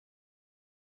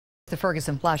The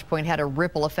Ferguson flashpoint had a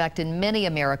ripple effect in many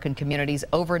American communities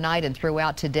overnight and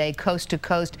throughout today. Coast to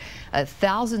coast,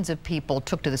 thousands of people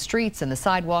took to the streets and the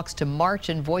sidewalks to march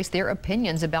and voice their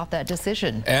opinions about that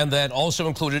decision. And that also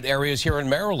included areas here in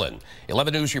Maryland.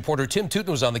 11 News reporter Tim Tootin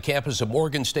was on the campus of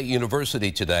Morgan State University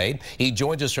today. He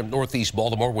joined us from Northeast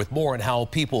Baltimore with more on how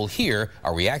people here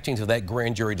are reacting to that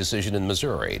grand jury decision in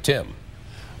Missouri. Tim.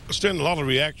 A lot of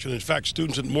reaction. In fact,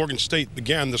 students at Morgan State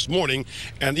began this morning,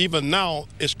 and even now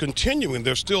it's continuing.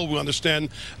 They're still, we understand,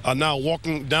 now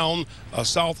walking down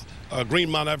South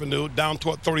Greenmount Avenue down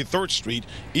toward 33rd Street.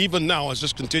 Even now, as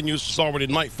this continues, it's already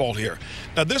nightfall here.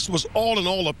 Now, this was all in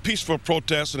all a peaceful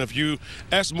protest, and if you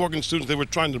ask Morgan students, they were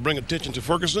trying to bring attention to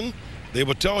Ferguson, they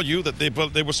would tell you that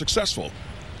they were successful.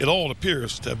 It all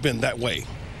appears to have been that way.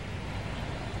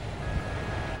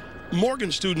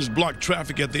 Morgan students blocked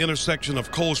traffic at the intersection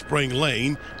of Cold Spring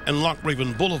Lane and Lock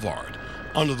Raven Boulevard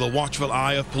under the watchful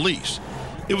eye of police.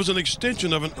 It was an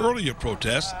extension of an earlier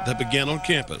protest that began on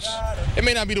campus. It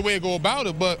may not be the way to go about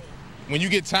it, but when you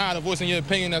get tired of voicing your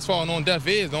opinion that's falling on deaf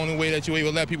ears, the only way that you're able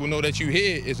to let people know that you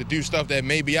hear is to do stuff that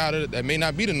may be out of it, that may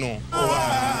not be the norm. Oh,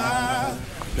 I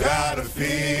got a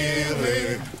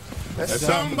feeling that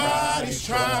somebody's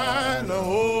trying to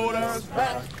hold us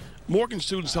back. Morgan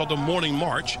students held a morning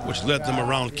march, which led them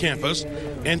around campus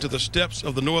and to the steps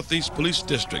of the Northeast Police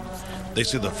District. They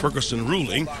say the Ferguson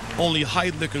ruling only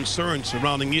heightened the concerns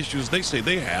surrounding issues they say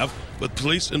they have with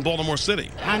police in Baltimore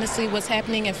City. Honestly, what's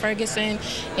happening in Ferguson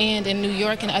and in New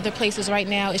York and other places right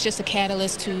now is just a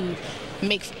catalyst to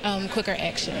make quicker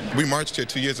action. We marched here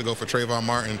 2 years ago for Trayvon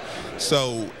Martin.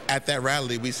 So at that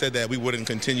rally, we said that we wouldn't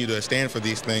continue to stand for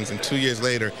these things. And 2 years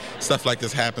later, stuff like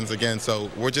this happens again. So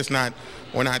we're just not,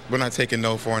 we're not taking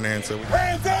no for an answer.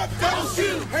 Hands up, don't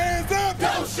shoot! Hands up,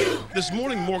 don't shoot! This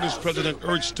morning, Morgan's president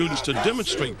urged students to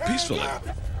demonstrate peacefully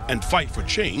and fight for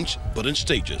change, but in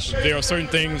stages. There are certain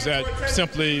things that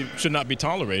simply should not be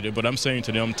tolerated, but I'm saying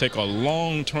to them, take a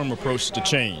long-term approach to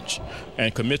change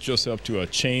and commit yourself to a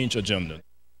change agenda.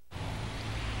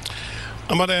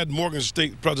 I might add, Morgan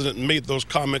State president made those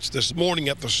comments this morning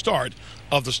at the start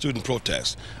of the student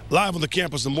protest. Live on the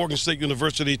campus of Morgan State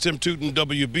University, Tim Tootin,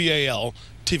 WBAL,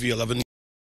 TV 11.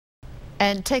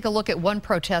 And take a look at one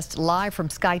protest live from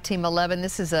Sky Team 11.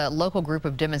 This is a local group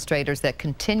of demonstrators that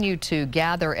continue to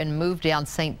gather and move down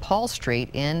St. Paul Street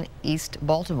in East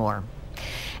Baltimore.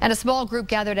 And a small group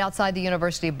gathered outside the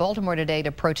University of Baltimore today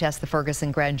to protest the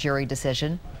Ferguson grand jury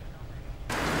decision.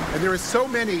 And there are so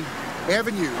many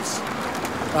avenues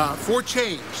for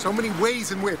change, so many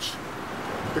ways in which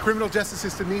the criminal justice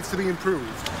system needs to be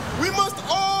improved. We must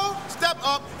all step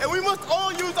up, and we must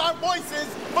all use our voices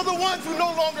for the ones who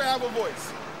no longer have a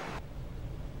voice.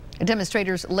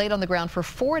 Demonstrators laid on the ground for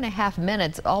 4.5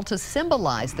 minutes, all to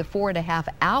symbolize the 4.5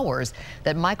 hours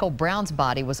that Michael Brown's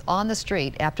body was on the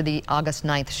street after the August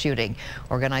 9th shooting.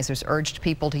 Organizers urged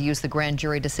people to use the grand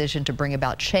jury decision to bring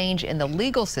about change in the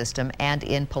legal system and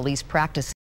in police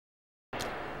practices.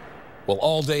 Well,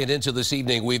 all day and into this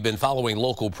evening, we've been following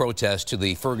local protests to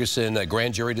the Ferguson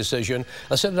grand jury decision.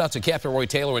 I sent it out to Captain Roy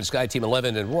Taylor and Sky Team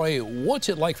 11. And Roy, what's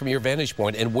it like from your vantage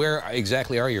point, and where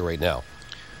exactly are you right now?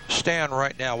 Stan,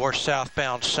 right now we're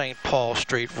southbound St. Paul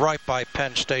Street, right by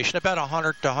Penn Station. About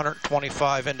 100 to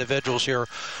 125 individuals here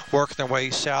working their way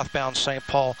southbound St.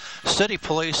 Paul. City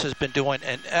Police has been doing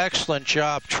an excellent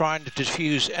job trying to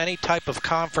diffuse any type of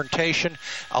confrontation,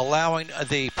 allowing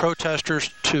the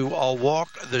protesters to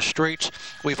walk the streets.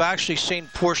 We've actually seen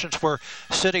portions where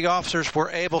city officers were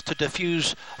able to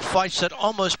diffuse fights that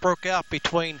almost broke out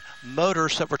between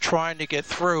motors that were trying to get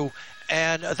through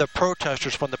and the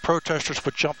protesters. When the protesters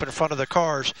would jump in front of the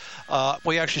cars,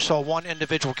 we actually saw one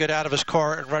individual get out of his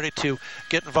car and ready to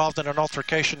get involved in an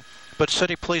altercation. But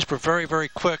city police were very, very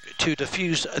quick to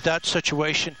diffuse that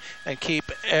situation and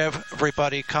keep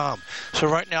everybody calm. So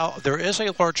right now, there is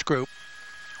a large group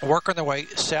working their way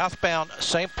southbound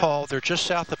St. Paul. They're just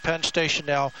south of Penn Station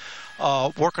now,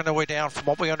 working their way down, from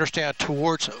what we understand,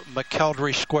 towards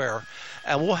McKeldry Square.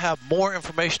 And we'll have more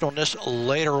information on this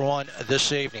later on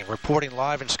this evening. Reporting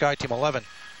live in Sky Team 11,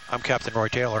 I'm Captain Roy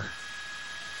Taylor.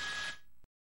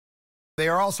 They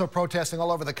are also protesting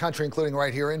all over the country, including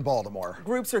right here in Baltimore.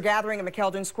 Groups are gathering in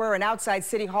McKeldry Square and outside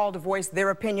City Hall to voice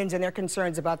their opinions and their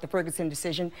concerns about the Ferguson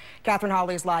decision. Catherine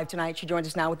Hawley is live tonight. She joins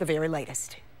us now with the very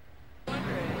latest.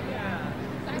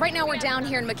 Right now we're down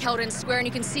here in McKeldry Square, and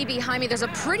you can see behind me there's a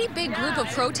pretty big group of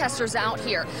protesters out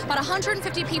here. About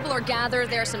 150 people are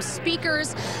gathered. There are some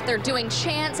speakers. They're doing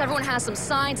chants. Everyone has some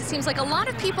signs. It seems like a lot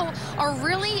of people are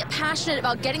really passionate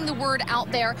about getting the word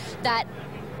out there that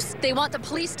They want the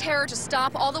police terror to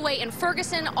stop all the way in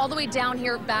Ferguson, all the way down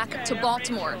here back to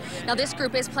Baltimore. Now, this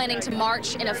group is planning to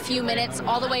march in a few minutes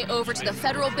all the way over to the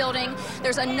federal building.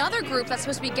 There's another group that's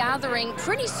supposed to be gathering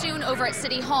pretty soon over at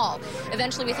City Hall.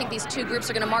 Eventually, we think these two groups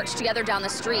are going to march together down the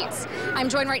streets. I'm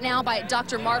joined right now by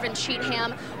Dr. Marvin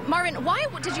Cheatham. Marvin, why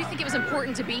did you think it was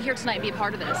important to be here tonight and be a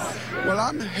part of this? Well,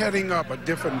 I'm heading up a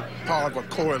different part of a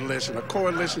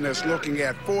coalition that's looking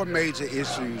at 4 major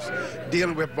issues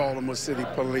dealing with Baltimore City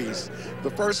Police.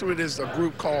 The first one is a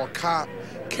group called COP,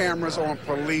 Cameras on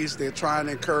Police. They're trying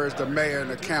to encourage the mayor and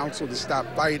the council to stop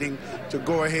fighting, to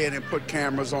go ahead and put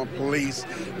cameras on police.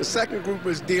 The second group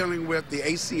is dealing with the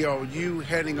ACLU,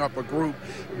 heading up a group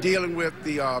dealing with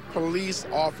the Police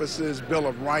Officers' Bill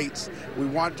of Rights. We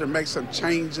want to make some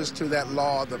changes to that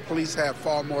law. The police have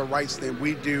far more rights than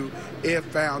we do if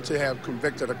found to have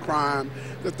convicted a crime.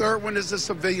 The third one is the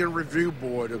Civilian Review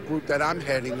Board, a group that I'm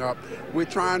heading up. We're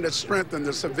trying to strengthen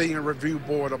the Civilian Review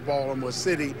Board of Baltimore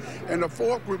City. And the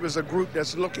fourth group is a group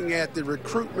that's looking at the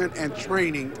recruitment and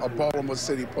training of Baltimore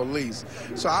City Police.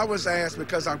 So I was asked,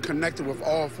 because I'm connected with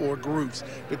all 4 groups,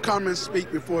 to come and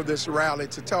speak before this rally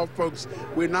to tell folks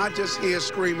we're not just here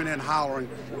screaming and hollering.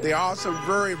 There are some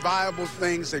very viable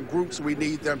things and groups we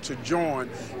need them to join,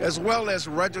 as well as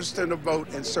registering to vote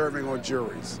and serving on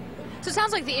juries. So it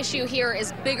sounds like the issue here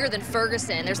is bigger than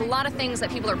Ferguson. There's a lot of things that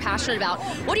people are passionate about.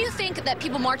 What do you think that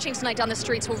people marching tonight down the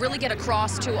streets will really get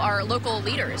across to our local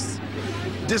leaders?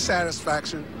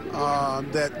 Dissatisfaction.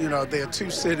 That, there are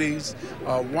 2 cities,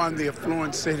 one the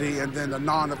affluent city and then the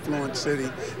non-affluent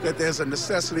city, that there's a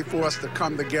necessity for us to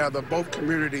come together, both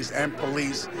communities and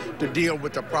police, to deal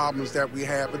with the problems that we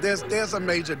have. But there's a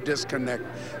major disconnect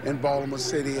in Baltimore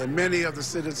City, and many of the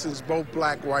citizens, both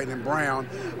black, white, and brown,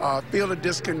 feel a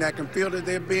disconnect and feel that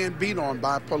they're being beat on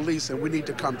by police, and we need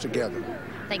to come together.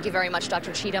 Thank you very much,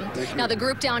 Dr. Cheatham. Now, the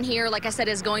group down here, like I said,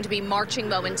 is going to be marching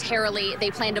momentarily.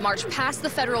 They plan to march past the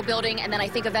federal building and then I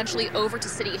think eventually over to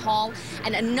City Hall.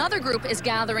 And another group is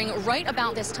gathering right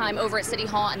about this time over at City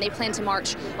Hall, and they plan to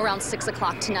march around 6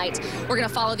 o'clock tonight. We're going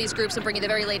to follow these groups and bring you the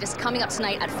very latest coming up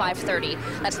tonight at 5:30.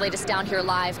 That's the latest down here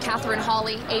live. Catherine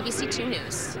Hawley, ABC 2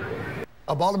 News.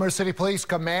 A Baltimore City Police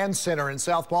Command Center in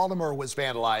South Baltimore was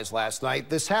vandalized last night.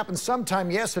 This happened sometime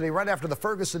yesterday, right after the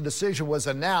Ferguson decision was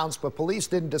announced, but police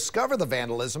didn't discover the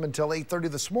vandalism until 8:30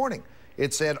 this morning.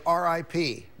 It said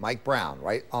RIP Mike Brown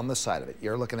right on the side of it.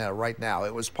 You're looking at it right now.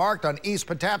 It was parked on East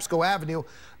Patapsco Avenue.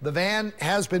 The van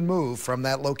has been moved from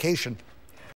that location.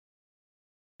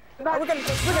 We're going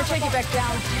to take you back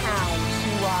downtown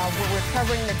to where we're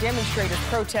covering the demonstrators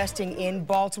protesting in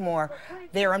Baltimore.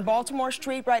 They're on Baltimore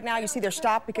Street right now. You see they're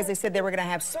stopped because they said they were going to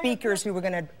have speakers who were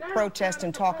going to protest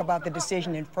and talk about the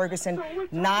decision in Ferguson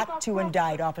not to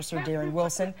indict Officer Darren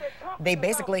Wilson. They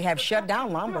basically have shut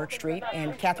down Lombard Street,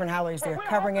 and Catherine Howley is there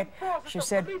covering it. She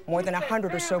said more than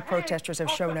 100 or so protesters have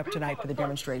shown up tonight for the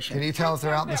demonstration. Can you tell if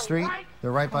they're out in the street?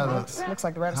 They're right by the... Looks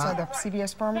like they're right outside the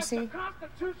CVS pharmacy.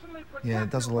 Yeah, it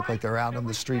doesn't look like they're out in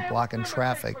the street blocking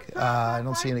traffic. I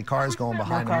don't see any cars going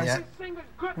behind them yet.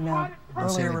 No.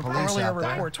 Earlier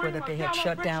reports were that they had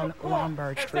shut down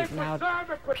Lombard Street. Now it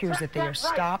appears that they are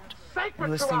stopped. We're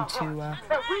listening to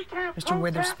Mr.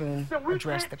 Witherspoon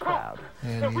address the crowd.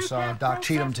 And you saw Doc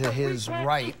Cheatham to his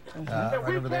right,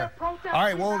 right over there. All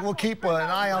right, we'll keep an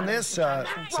eye on this.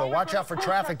 So watch out for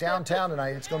traffic downtown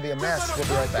tonight. It's going to be a mess. We'll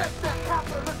be right back.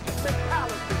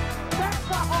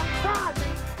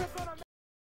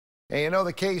 And you know,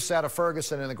 the case out of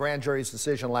Ferguson and the grand jury's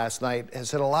decision last night has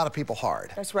hit a lot of people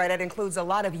hard. That's right. That includes a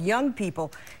lot of young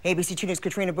people. ABC 2 News'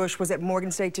 Katrina Bush was at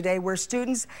Morgan State today, where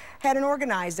students had an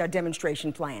organized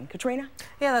demonstration plan. Katrina?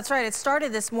 Yeah, that's right. It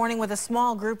started this morning with a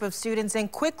small group of students and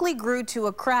quickly grew to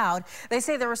a crowd. They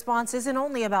say the response isn't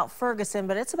only about Ferguson,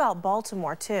 but it's about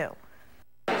Baltimore, too.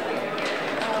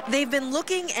 They've been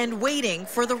looking and waiting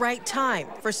for the right time.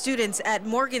 For students at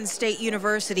Morgan State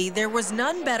University, there was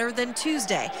none better than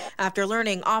Tuesday after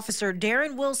learning Officer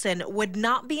Darren Wilson would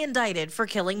not be indicted for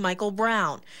killing Michael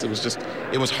Brown. It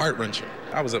was heart-wrenching.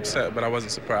 I was upset, but I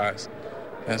wasn't surprised.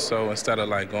 And so instead of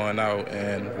going out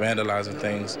and vandalizing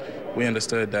things, we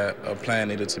understood that a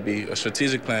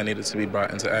strategic plan needed to be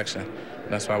brought into action.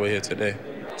 And that's why we're here today.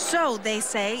 So, they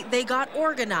say, they got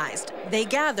organized, they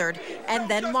gathered, and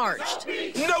then marched.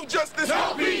 No justice,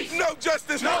 no peace. No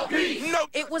justice, no peace. No.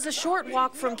 It was a short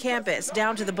walk from campus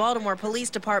down to the Baltimore Police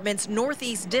Department's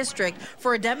Northeast District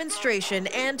for a demonstration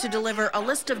and to deliver a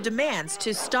list of demands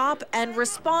to stop and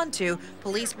respond to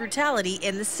police brutality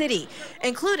in the city,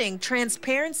 including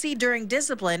transparency during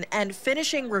discipline and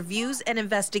finishing reviews and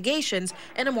investigations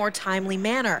in a more timely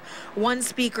manner. One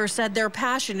speaker said their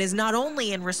passion is not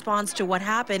only in response to what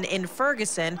happened happen in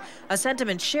Ferguson, a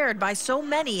sentiment shared by so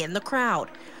many in the crowd.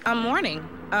 I'm mourning.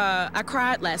 I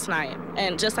cried last night,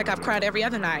 and just like I've cried every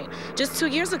other night. Just 2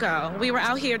 years ago, we were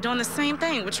out here doing the same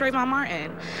thing with Trayvon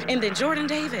Martin, and then Jordan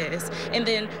Davis, and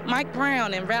then Mike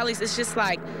Brown and rallies. It's just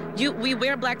like, we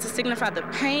wear black to signify the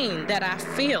pain that I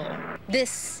feel.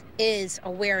 This is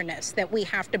awareness that we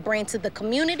have to bring to the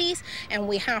communities, and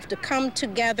we have to come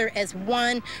together as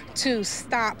one to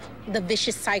stop the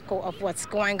vicious cycle of what's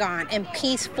going on and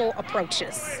peaceful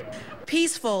approaches.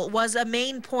 Peaceful was a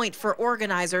main point for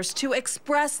organizers to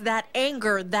express that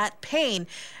anger, that pain,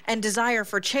 and desire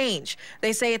for change.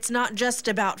 They say it's not just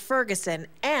about Ferguson,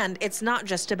 and it's not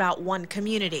just about one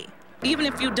community. Even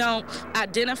if you don't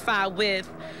identify with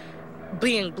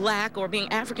being black or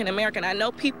being African American, I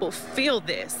know people feel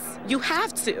this. You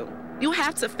have to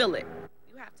feel it.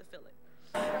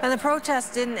 And the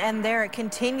protest didn't end there. It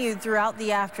continued throughout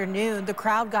the afternoon. The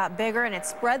crowd got bigger and it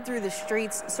spread through the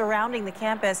streets surrounding the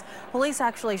campus. Police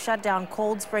actually shut down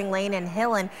Cold Spring Lane and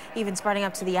Hillen, even spreading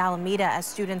up to the Alameda as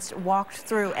students walked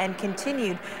through and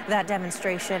continued that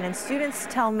demonstration. And students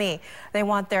tell me they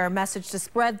want their message to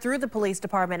spread through the police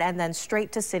department and then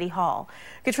straight to City Hall.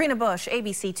 Katrina Bush,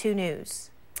 ABC 2 News.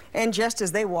 And just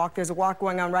as they walk, there's a walk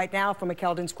going on right now from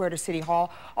McKeldin Square to City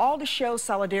Hall, all to show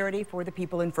solidarity for the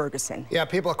people in Ferguson. Yeah,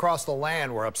 people across the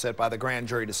land were upset by the grand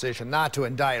jury decision not to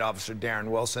indict Officer Darren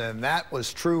Wilson, and that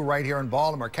was true right here in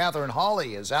Baltimore. Catherine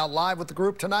Hawley is out live with the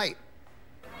group tonight.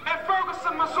 In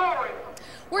Ferguson, Missouri.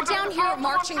 We're down here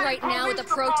marching right now with the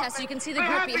protest. You can see the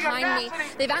group behind me.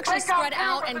 They've actually spread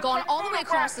out and gone all the way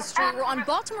across the street. We're on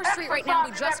Baltimore Street right now.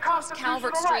 We just crossed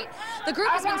Calvert Street. The group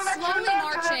has been slowly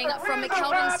marching from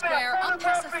McKeldin Square up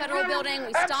past the Federal Building.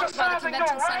 We stopped by the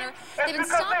Convention Center. They've been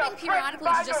stopping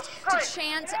periodically to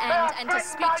chant and to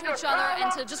speak to each other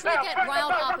and to just really get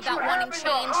riled up about wanting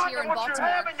change here in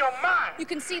Baltimore. You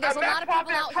can see there's a lot of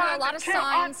people out here, a lot of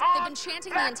signs. They've been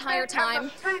chanting the entire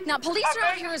time. Now, police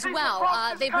are out here as well.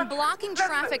 They've been blocking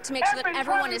traffic to make sure that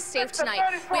everyone is safe tonight.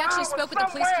 We actually spoke with the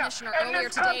police commissioner earlier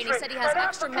today, and he said he has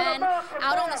extra men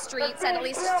out on the streets at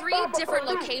least 3 different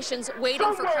locations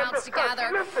waiting for crowds to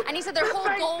gather. And he said their whole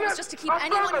goal was just to keep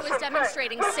anyone who is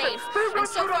demonstrating safe. And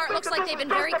so far, it looks like they've been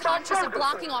very conscious of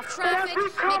blocking off traffic,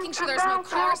 making sure there's no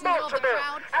cars in the middle of the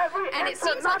crowd. And it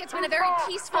seems like it's been a very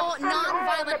peaceful,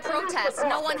 non-violent protest.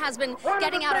 No one has been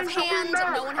getting out of hand.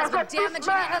 No one has been damaging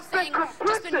anything.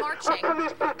 Just been marching.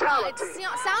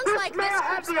 It sounds like this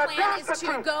group's plan is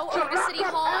to go over to City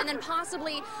Hall and then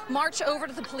possibly march over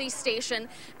to the police station.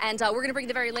 And we're going to bring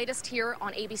the very latest here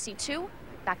on ABC 2.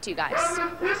 Back to you guys.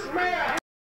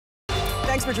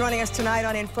 Thanks for joining us tonight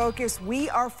on In Focus. We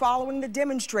are following the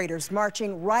demonstrators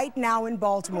marching right now in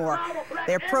Baltimore.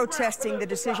 They're protesting the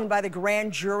decision by the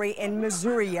grand jury in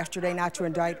Missouri yesterday not to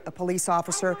indict a police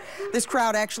officer. This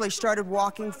crowd actually started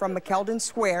walking from McKeldin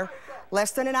Square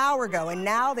less than an hour ago, and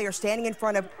now they are standing in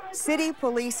front of City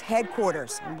Police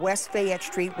Headquarters on West Fayette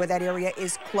Street, where that area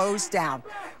is closed down.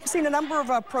 We've seen a number of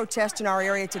protests in our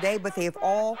area today, but they have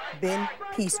all been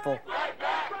peaceful.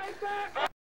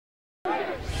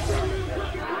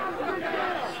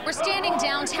 We're standing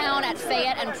downtown at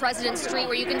Fayette and President Street,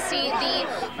 where you can see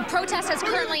the protest has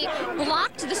currently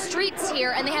blocked the streets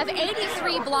here, and they have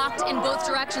 83 blocked in both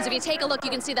directions. If you take a look,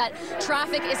 you can see that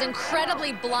traffic is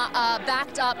incredibly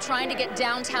backed up trying to get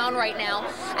downtown right now.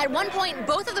 At one point,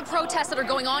 both of the protests that are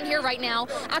going on here right now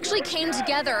actually came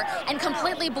together and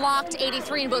completely blocked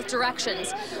 83 in both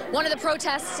directions. One of the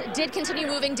protests did continue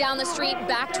moving down the street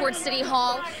back towards City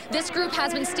Hall. This group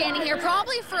has been standing here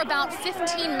probably for about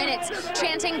 15 minutes,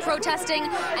 chanting, protesting,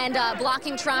 and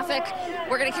blocking traffic.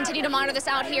 We're going to continue to monitor this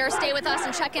out here. Stay with us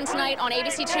and check in tonight on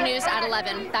ABC 2 News at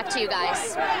 11. Back to you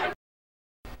guys.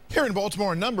 Here in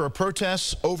Baltimore, a number of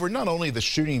protests over not only the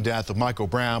shooting death of Michael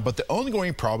Brown, but the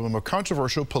ongoing problem of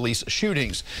controversial police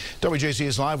shootings. WJZ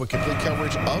is live with complete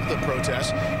coverage of the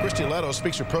protests. Christy Leto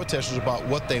speaks to protesters about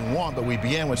what they want, but we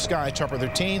began with Sky Chopper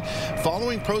 13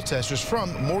 following protesters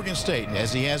from Morgan State,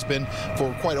 as he has been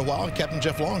for quite a while. Captain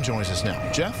Jeff Long joins us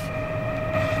now. Jeff?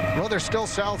 Well, they're still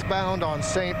southbound on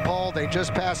St. Paul. They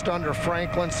just passed under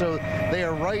Franklin, so they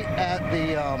are right at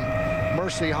the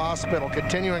Mercy Hospital.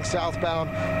 Continuing southbound,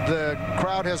 the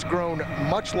crowd has grown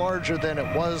much larger than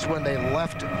it was when they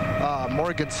left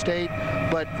Morgan State,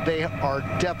 but they are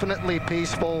definitely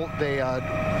peaceful. They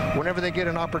whenever they get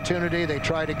an opportunity, they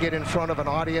try to get in front of an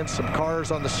audience, some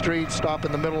cars on the street, stop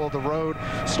in the middle of the road,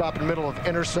 stop in the middle of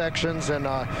intersections, and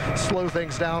slow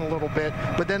things down a little bit.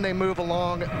 But then they move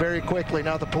along very quickly.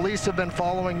 Now, the police have been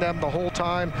following them the whole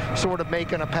time, sort of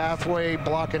making a pathway,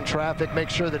 blocking traffic, make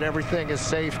sure that everything is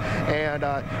safe. And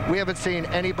we haven't seen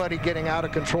anybody getting out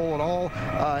of control at all.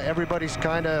 Everybody's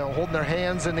kind of holding their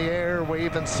hands in the air,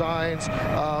 waving signs.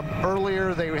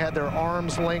 Earlier, they had their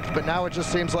arms linked, but now it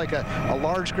just seems like a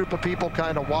large group of people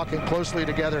kind of walking closely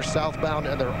together southbound,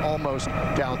 and they're almost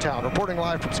downtown. Reporting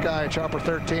live from Sky Chopper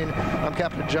 13, I'm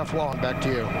Captain Jeff Long. Back to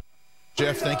you.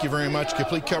 Jeff, thank you very much.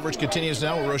 Complete coverage continues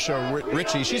now with Rochelle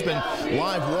Ritchie. She's been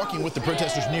live walking with the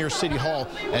protesters near City Hall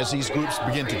as these groups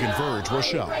begin to converge.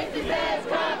 Rochelle.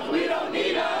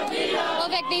 Well,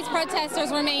 Vic, these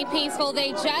protesters remain peaceful.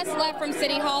 They just left from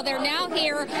City Hall. They're now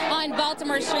here on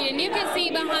Baltimore Street, and you can see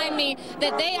behind me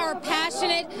that they are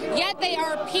passionate, yet they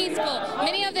are peaceful.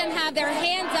 Many of them have their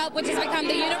hands up, which has become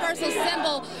the universal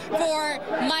symbol for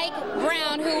Mike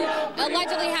Brown, who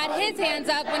allegedly had his hands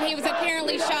up when he was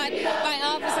apparently shot by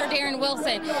Officer Darren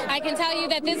Wilson. I can tell you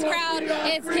that this crowd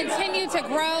has continued to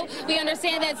grow. We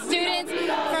understand that students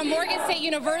from Morgan State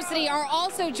University are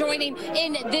also joining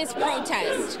in this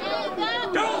protest.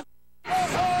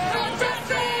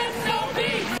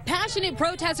 Passionate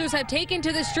protesters have taken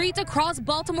to the streets across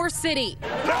Baltimore City.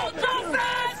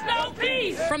 No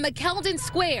peace! From McKeldin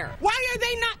Square. Why are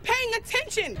they not paying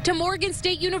attention? To Morgan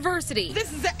State University.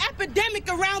 This is an epidemic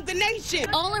around the nation.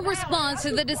 All in response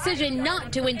to the decision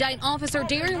not to indict Officer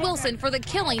Darren Wilson for the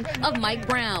killing of Mike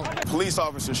Brown. Police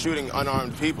officers shooting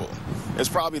unarmed people is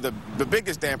probably the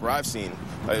biggest damper I've seen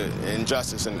in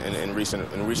justice in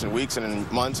recent weeks and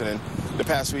in months and in the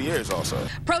past few years also.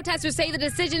 Protesters say the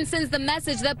decision sends the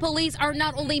message that police are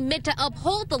not only meant to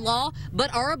uphold the law,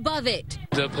 but are above it.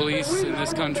 The police in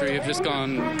this country have just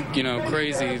gone,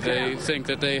 crazy. They think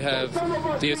that they have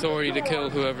the authority to kill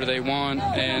whoever they want,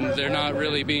 and they're not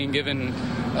really being given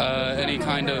any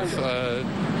kind of,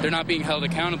 they're not being held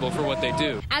accountable for what they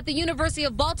do. At the University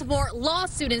of Baltimore, law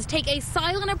students take a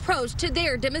silent approach to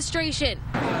their demonstration.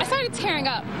 I started tearing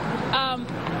up.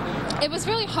 It was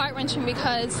really heart-wrenching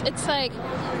because it's like,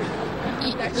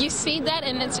 you see that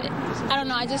and it's, I don't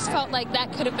know, I just felt like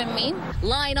that could have been me.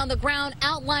 Lying on the ground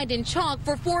outlined in chalk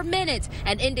for 4 minutes,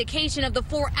 an indication of the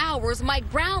 4 hours Mike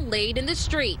Brown laid in the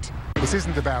street. This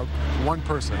isn't about one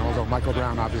person, although Michael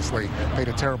Brown obviously paid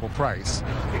a terrible price,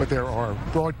 but there are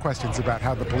broad questions about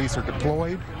how the police are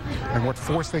deployed and what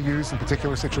force they use in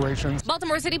particular situations.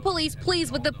 Baltimore City Police,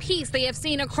 pleased with the peace they have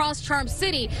seen across Charm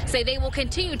City, say they will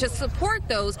continue to support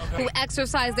those who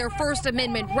exercise their First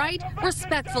Amendment right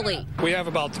respectfully. We have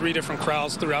about 3 different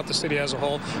crowds throughout the city as a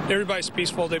whole. Everybody's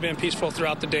peaceful. They've been peaceful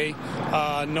throughout the day.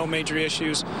 No major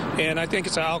issues. And I think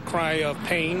it's an outcry of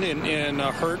pain and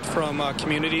hurt from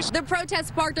communities. The protests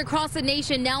sparked across the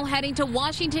nation, now heading to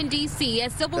Washington, D.C.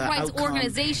 as civil rights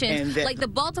organizations like the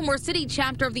Baltimore City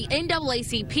chapter of the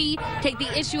NAACP take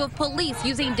the issue of police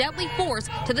using deadly force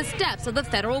to the steps of the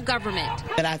federal government.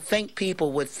 And I think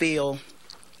people would feel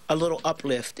a little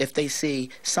uplift if they see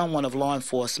someone of law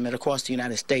enforcement across the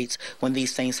United States when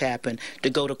these things happen to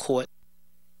go to court.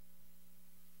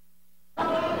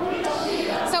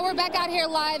 So we're back out here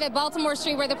live at Baltimore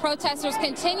Street where the protesters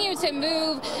continue to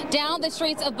move down the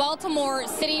streets of Baltimore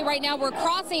City. Right now we're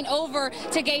crossing over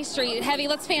to Gay Street. Heavy,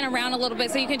 let's pan around a little bit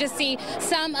so you can just see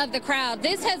some of the crowd.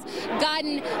 This has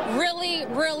gotten really,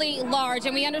 really large,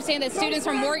 and we understand that students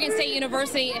from Morgan State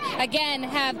University, again,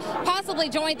 have possibly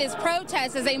joined this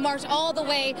protest as they march all the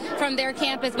way from their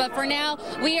campus. But for now,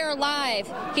 we are live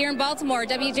here in Baltimore,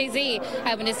 WJZ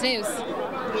Eyewitness News.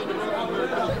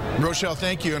 Rochelle,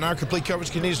 thank you. And our complete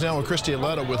coverage continues now with Christy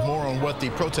Aletta with more on what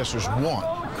the protesters want.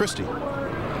 Christy.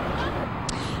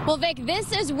 Well, Vic,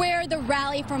 this is where the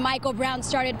rally for Michael Brown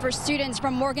started for students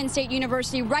from Morgan State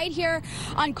University right here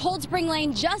on Cold Spring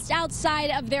Lane, just outside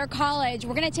of their college.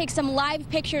 We're going to take some live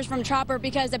pictures from Chopper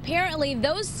because apparently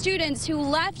those students who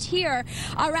left here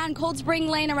around Cold Spring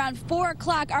Lane around 4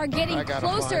 o'clock are getting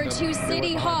closer to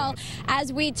City Hall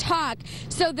as we talk.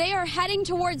 So they are heading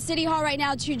towards City Hall right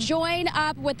now to join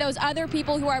up with those other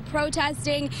people who are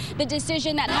protesting the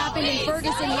decision that happened in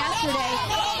Ferguson yesterday.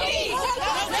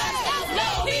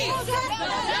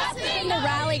 The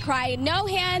rally cry, no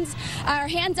hands,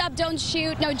 hands up, don't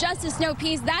shoot, no justice, no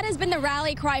peace. That has been the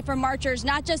rally cry for marchers,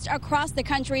 not just across the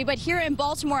country, but here in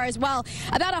Baltimore as well.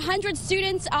 About 100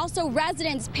 students, also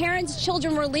residents, parents,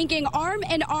 children were linking arm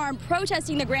in arm,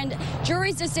 protesting the grand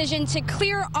jury's decision to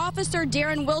clear Officer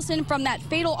Darren Wilson from that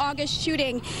fatal August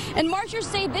shooting. And marchers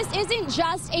say this isn't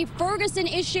just a Ferguson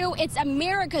issue, it's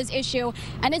America's issue,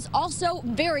 and it's also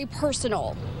very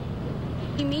personal.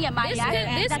 Me and my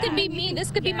this could be me.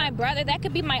 This could be my brother. That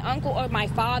could be my uncle or my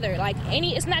father. Like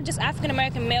it's not just African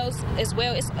American males as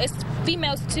well. It's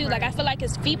females too. Like I feel like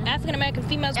it's African American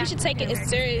females. We should take it as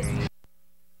serious.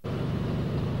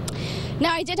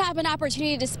 Now, I did have an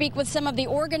opportunity to speak with some of the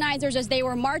organizers as they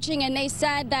were marching, and they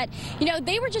said that,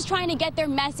 they were just trying to get their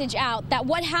message out, that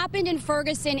what happened in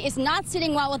Ferguson is not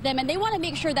sitting well with them, and they want to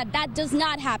make sure that that does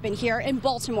not happen here in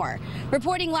Baltimore.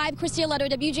 Reporting live, Christy Aletto,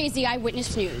 WJZ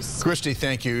Eyewitness News. Christy,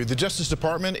 thank you. The Justice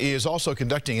Department is also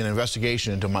conducting an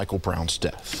investigation into Michael Brown's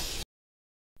death.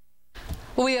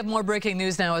 Well, we have more breaking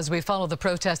news now as we follow the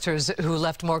protesters who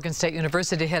left Morgan State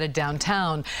University headed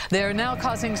downtown. They're now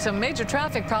causing some major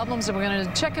traffic problems, and we're going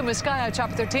to check in with Sky Eye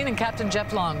Chopper 13 and Captain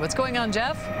Jeff Long. What's going on,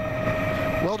 Jeff?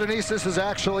 Well, Denise, this is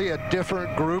actually a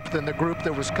different group than the group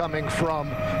that was coming from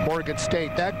Morgan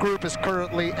State. That group is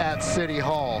currently at City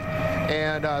Hall.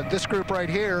 And this group right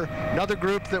here, another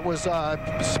group that was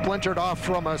splintered off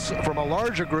from a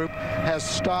larger group, has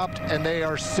stopped, and they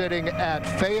are sitting at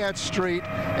Fayette Street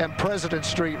and President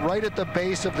Street, right at the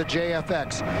base of the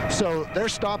JFX. So they're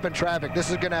stopping traffic.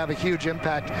 This is going to have a huge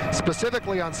impact,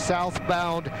 specifically on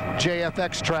southbound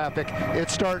JFX traffic.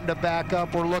 It's starting to back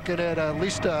up. We're looking at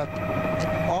least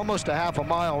almost a half a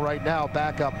mile right now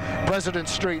back up. President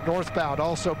Street northbound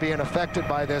also being affected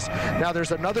by this. Now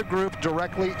there's another group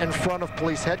directly in front of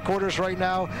police headquarters right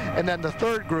now, and then the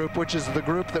third group, which is the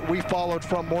group that we followed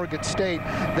from Morgan State,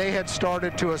 they had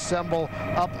started to assemble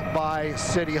up by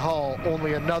City Hall,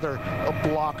 only another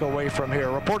block away from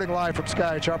here. Reporting live from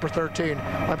Sky Chopper 13,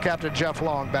 I'm Captain Jeff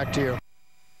Long. Back to you.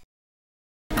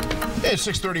 It's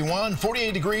 6:31,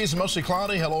 48 degrees, mostly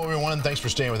cloudy. Hello, everyone. Thanks for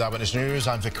staying with Eyewitness News.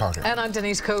 I'm Vic Carter. And I'm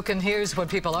Denise Koch, and here's what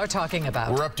people are talking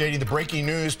about. We're updating the breaking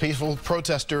news. Peaceful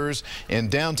protesters in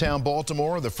downtown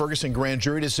Baltimore. The Ferguson grand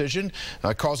jury decision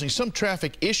causing some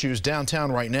traffic issues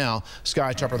downtown right now.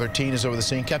 Sky Chopper 13 is over the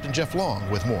scene. Captain Jeff Long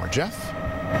with more. Jeff?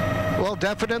 Well,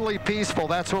 definitely peaceful.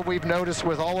 That's what we've noticed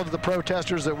with all of the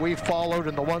protesters that we've followed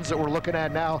and the ones that we're looking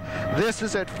at now. This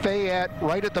is at Fayette,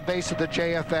 right at the base of the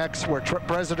JFX, where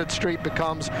President Street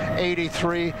becomes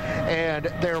 83,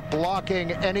 and they're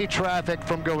blocking any traffic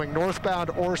from going northbound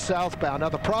or southbound. Now,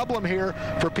 the problem here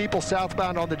for people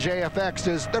southbound on the JFX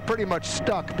is they're pretty much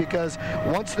stuck, because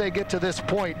once they get to this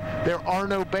point, there are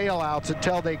no bailouts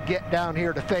until they get down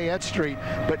here to Fayette Street,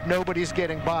 but nobody's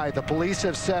getting by. The police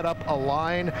have set up a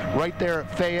line right there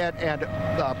at Fayette and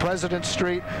President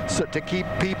Street, so to keep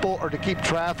people, or to keep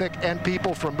traffic and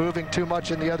people from moving too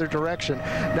much in the other direction.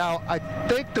 Now, I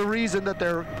think the reason that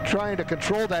they're trying to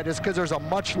control that is because there's a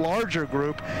much larger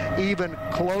group even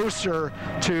closer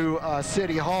to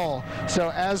City Hall. So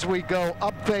as we go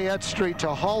up Fayette Street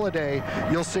to Holiday,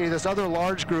 you'll see this other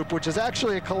large group, which is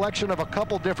actually a collection of a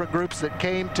couple different groups that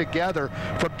came together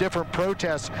from different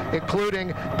protests, including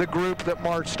the group that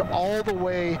marched all the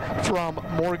way from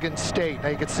Morgan State. Now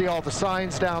you can see all the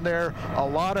signs down there, a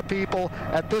lot of people.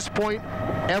 At this point,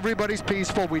 everybody's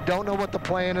peaceful. We don't know what the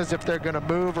plan is, if they're going to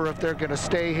move or if they're going to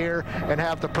stay here and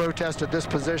have the protest at this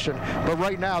position. But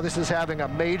right now, this is having a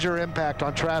major impact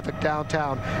on traffic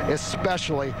downtown,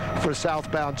 especially for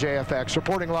southbound JFX.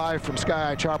 Reporting live from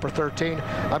Sky Eye Chopper 13,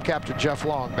 I'm Captain Jeff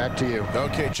Long. Back to you.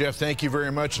 Okay, Jeff, thank you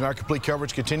very much. And our complete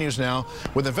coverage continues now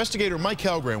with investigator Mike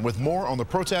Helgren with more on the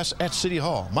protests at City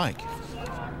Hall. Mike.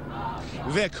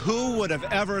 Vic, who would have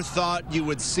ever thought you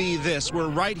would see this? We're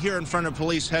right here in front of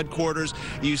police headquarters.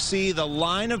 You see the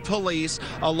line of police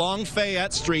along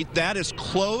Fayette Street. That is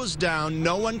closed down.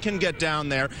 No one can get down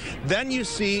there. Then you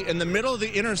see in the middle of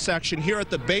the intersection here at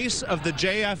the base of the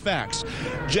JFX,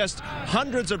 just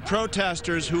hundreds of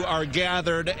protesters who are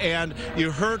gathered, and you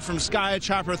heard from Sky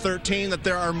Chopper 13 that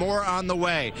there are more on the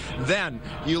way. Then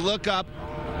you look up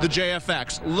the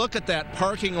JFX. Look at that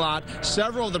parking lot.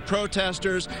 Several of the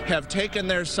protesters have taken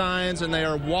their signs and they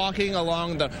are walking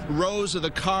along the rows of the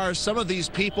cars. Some of these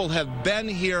people have been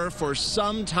here for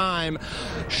some time,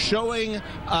 showing,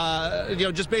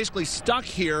 just basically stuck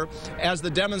here as the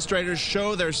demonstrators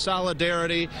show their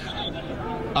solidarity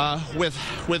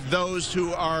with those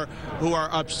who are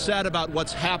upset about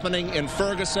what's happening in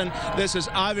Ferguson. This has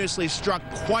obviously struck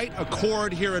quite a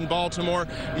chord here in Baltimore.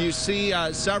 You see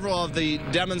several of the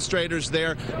demonstrators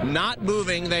there not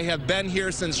moving. They have been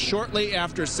here since shortly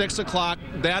after 6 o'clock.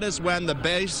 That is when the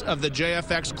base of the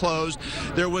JFX closed.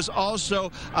 There was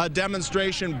also a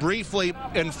demonstration briefly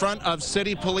in front of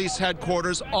City Police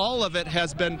headquarters. All of it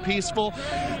has been peaceful.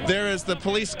 There is the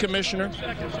police commissioner.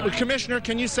 Commissioner,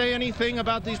 can you say anything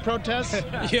about about these protests?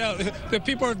 Yeah, the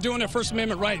people are doing their First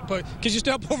Amendment right, but could you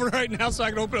step over right now so I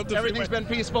can open up the Everything's freeway?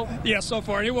 been peaceful? Yeah, so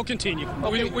far, and it will continue.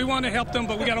 Okay. We want to help them,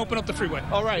 but we got to open up the freeway.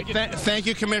 All right. Thank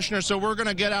you, Commissioner. So we're going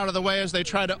to get out of the way as they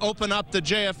try to open up the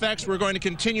JFX. We're going to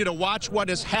continue to watch what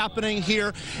is happening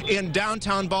here in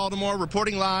downtown Baltimore.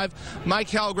 Reporting live, Mike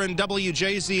Helgren,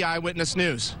 WJZ Eyewitness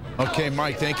News. Okay,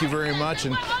 Mike, thank you very much.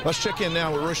 And let's check in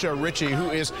now with Rochelle Ritchie,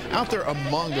 who is out there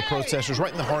among the protesters,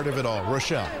 right in the heart of it all.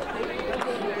 Rochelle.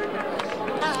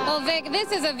 Well, Vic,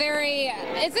 this is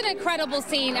it's an incredible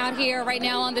scene out here right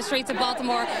now on the streets of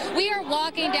Baltimore. We are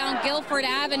walking down Guilford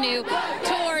Avenue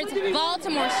towards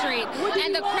Baltimore Street,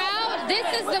 and the crowd,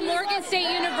 this is the Morgan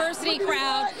State University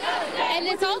crowd, and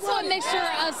it's also a mixture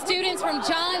of students from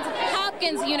Johns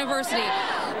Hopkins University.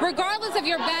 Regardless of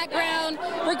your background,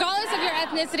 regardless of your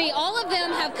ethnicity, all of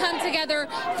them have come together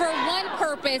for one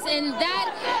purpose, and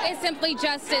that is simply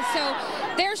justice. So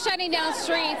they're shutting down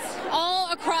streets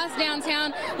all across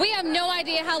downtown. We have no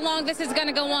idea how long this is going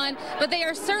to go on, but they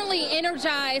are certainly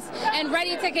energized and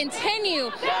ready to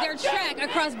continue their trek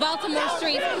across Baltimore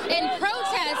streets in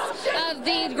protest of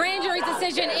the grand jury's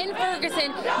decision in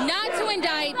Ferguson not to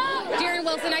indict Darren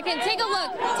Wilson. I can take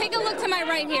a look to my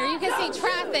right here. You can see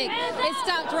traffic is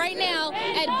stopped right now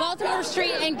at Baltimore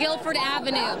Street and Guilford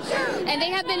Avenue, and they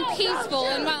have been peaceful.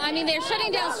 And I mean, they're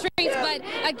shutting down streets, but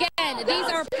again, these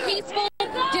are peaceful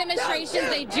demonstrations.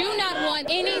 They do not want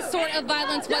any sort of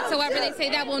violence whatsoever. They say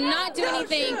that will not do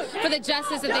anything for the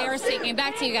justice that they are seeking.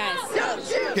 Back to you guys.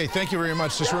 Okay, thank you very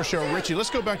much. This is Rochelle Ritchie. Let's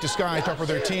go back to Sky Chopper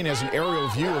 13 as an aerial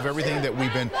view of everything that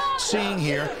we've been seeing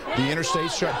here. The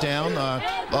interstate shut down.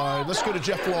 Let's go to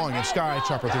Jeff Long in Sky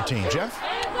Chopper 13. Jeff?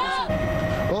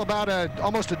 Well, about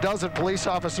almost a dozen police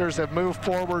officers have moved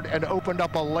forward and opened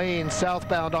up a lane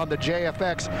southbound on the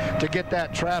JFX to get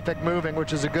that traffic moving,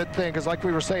 which is a good thing, because like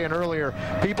we were saying earlier,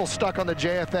 people stuck on the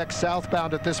JFX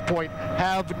southbound at this point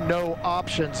have no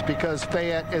options because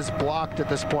Fayette is blocked at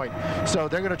this point. So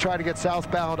they're going to try to get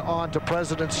southbound onto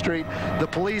President Street. The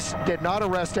police did not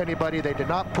arrest anybody. They did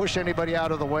not push anybody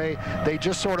out of the way. They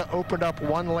just sort of opened up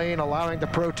one lane, allowing the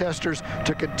protesters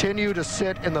to continue to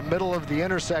sit in the middle of the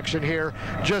intersection here,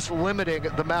 just limiting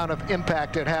the amount of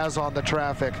impact it has on the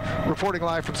traffic. Reporting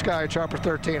live from Sky Chopper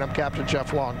 13, I'm Captain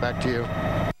Jeff Long. Back to you.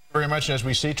 Very much. As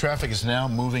we see, traffic is now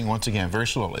moving once again, very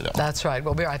slowly, though. That's right.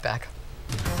 We'll be right back.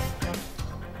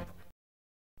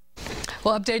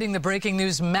 Well, updating the breaking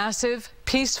news, massive,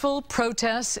 peaceful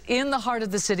protests in the heart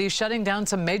of the city, shutting down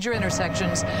some major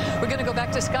intersections. We're going to go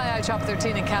back to Sky Eye Chopper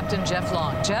 13 and Captain Jeff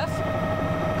Long. Jeff?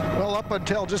 Well, up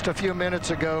until just a few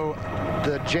minutes ago,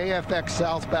 the JFX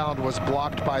southbound was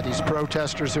blocked by these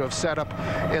protesters who have set up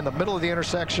in the middle of the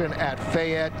intersection at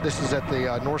Fayette. This is at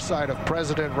the north side of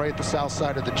President, right at the south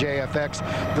side of the JFX.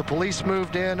 The police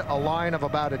moved in, a line of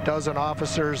about a dozen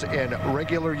officers in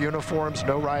regular uniforms,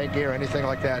 no riot gear, anything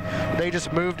like that. They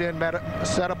just moved in,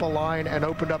 set up a line, and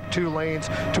opened up two lanes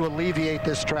to alleviate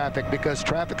this traffic, because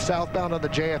traffic southbound on the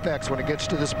JFX, when it gets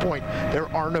to this point,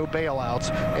 there are no bailouts,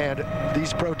 and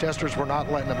these protesters were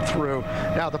not letting them through.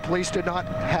 Now, the police did not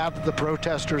have the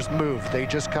protesters move. They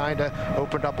just kind of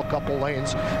opened up a couple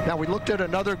lanes. Now, we looked at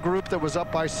another group that was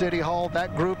up by City Hall.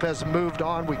 That group has moved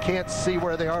on. We can't see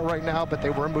where they are right now, but they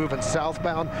were moving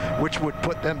southbound, which would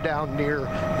put them down near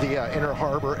the Inner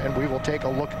Harbor, and we will take a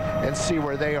look and see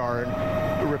where they are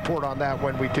and report on that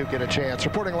when we do get a chance.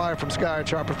 Reporting live from Sky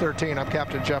Chopper 13, I'm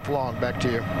Captain Jeff Long. Back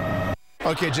to you.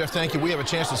 Okay, Jeff, thank you. We have a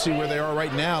chance to see where they are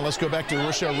right now. Let's go back to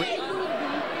Rochelle.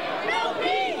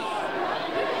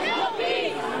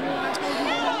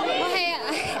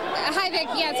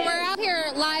 Yes, we're out here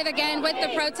live again with the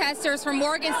protesters from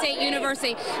Morgan State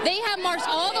University. They have marched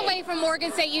all the way from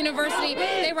Morgan State University.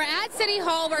 They were at City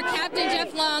Hall where Captain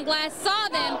Jeff Long last saw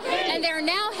them, and they're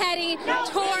now heading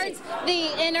towards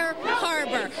the Inner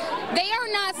Harbor. They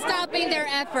are not stopping their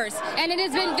efforts, and it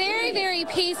has been very, very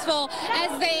peaceful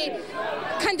as they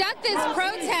conduct this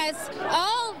protest.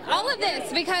 All of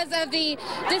this because of the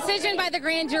decision by the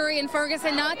grand jury in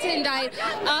Ferguson not to indict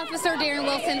Officer Darren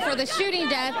Wilson for the shooting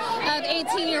death of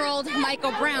 18-year-old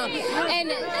Michael Brown. And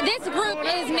this group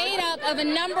is made up of a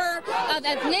number of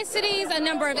ethnicities, a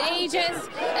number of ages,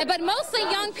 but mostly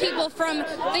young people from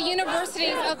the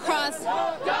universities across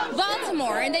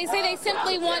Baltimore. And they say they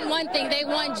simply want one thing. They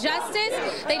want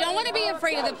justice. They don't want to be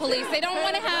afraid of the police. They don't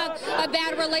want to have a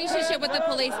bad relationship with the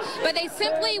police, but they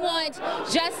simply want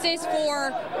justice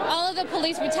for all of the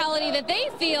police brutality that they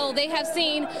feel they have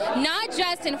seen, not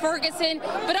just in Ferguson,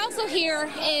 but also here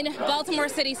in Baltimore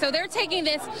City. So they're taking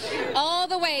this all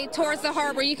the way towards the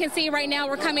harbor. You can see right now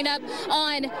we're coming up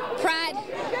on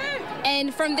Pratt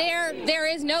And from there, there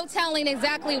is no telling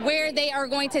exactly where they are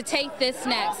going to take this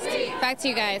next. Back to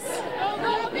you guys.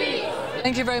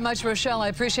 Thank you very much, Rochelle. I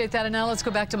appreciate that. And now let's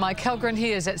go back to Mike Helgren.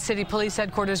 He is at City Police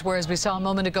Headquarters, where, as we saw a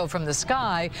moment ago from the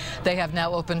sky, they have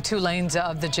now opened 2 lanes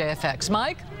of the JFX.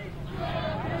 Mike?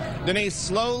 Denise,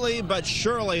 slowly but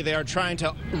surely they are trying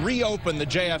to reopen the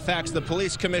JFX. The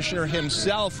police commissioner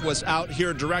himself was out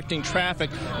here directing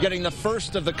traffic, getting the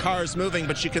first of the cars moving,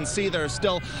 but you can see there are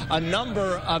still a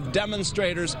number of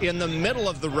demonstrators in the middle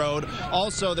of the road.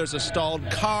 Also, there's a stalled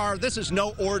car. This is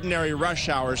no ordinary rush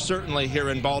hour, certainly here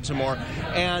in Baltimore.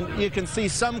 And you can see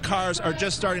some cars are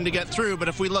just starting to get through, but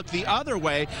if we look the other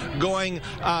way, going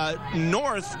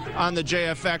north on the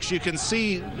JFX, you can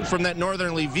see from that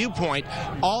northerly viewpoint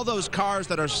all those cars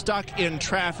that are stuck in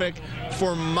traffic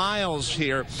for miles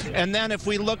here. And then if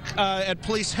we look at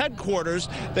police headquarters,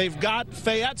 they've got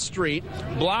Fayette Street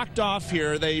blocked off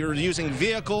here. They are using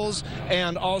vehicles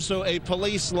and also a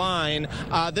police line.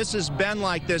 This has been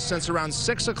like this since around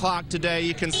 6 o'clock today.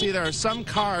 You can see there are some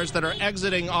cars that are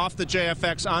exiting off the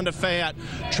JFX onto Fayette,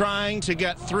 trying to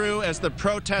get through as the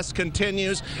protest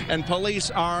continues. And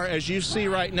police are, as you see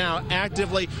right now,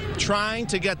 actively trying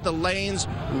to get the lanes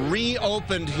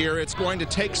reopened here. It's going to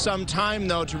take some time,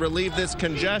 though, to relieve this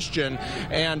congestion,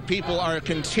 and people are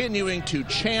continuing to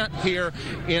chant here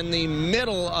in the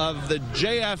middle of the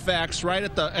JFX, right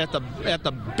at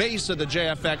the base of the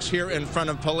JFX here in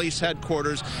front of police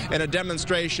headquarters, in a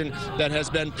demonstration that has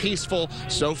been peaceful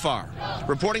so far.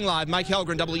 Reporting live, Mike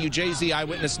Helgren, WJZ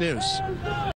Eyewitness News.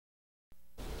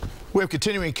 We have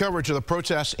continuing coverage of the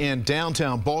protests in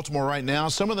downtown Baltimore right now.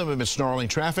 Some of them have been snarling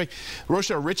traffic.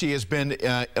 Rochelle Ritchie has been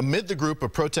amid the group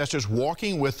of protesters,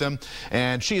 walking with them,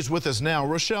 and she is with us now.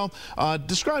 Rochelle,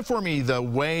 describe for me the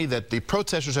way that the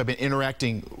protesters have been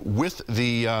interacting with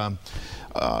the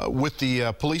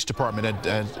police department.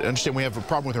 I understand we have a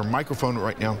problem with her microphone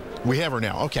right now. We have her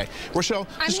now. Okay. Rochelle,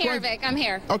 I'm here, Vic. I'm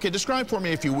here. Okay, describe for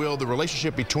me, if you will, the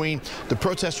relationship between the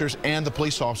protesters and the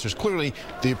police officers. Clearly,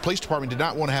 the police department did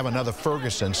not want to have another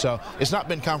Ferguson, so it's not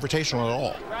been confrontational at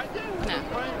all. No.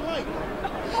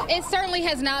 It certainly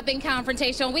has not been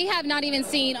confrontational. We have not even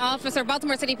seen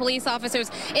Baltimore City police officers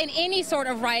in any sort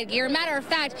of riot gear. Matter of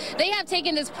fact, they have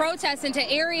taken this protest into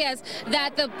areas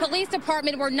that the police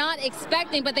department were not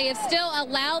expecting, but they have still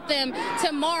allowed them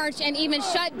to march and even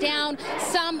shut down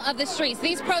some of the streets.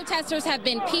 These protesters have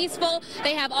been peaceful.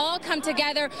 They have all come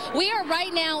together. We are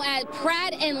right now at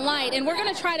Pratt and Light, and we're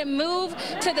going to try to move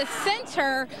to the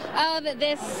center of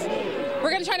this.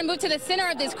 We're going to try to move to the center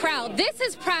of this crowd. This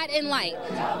is Pratt and Light.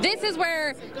 This is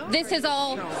where this has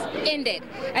all ended.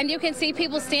 And you can see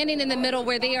people standing in the middle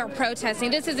where they are protesting.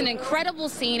 This is an incredible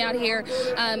scene out here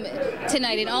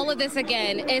tonight. And all of this,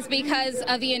 again, is because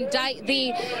of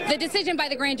the decision by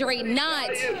the grand jury not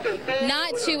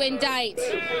to indict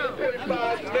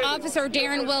Officer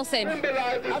Darren Wilson.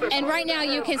 And right now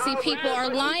you can see people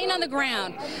are lying on the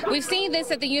ground. We've seen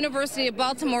this at the University of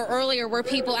Baltimore earlier, where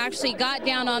people actually got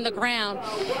down on the ground.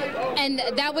 And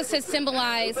that was to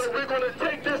symbolize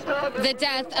the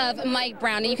death of Mike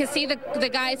Brown. And you can see the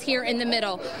guys here in the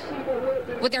middle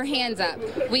with their hands up.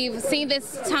 We've seen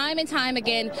this time and time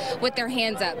again with their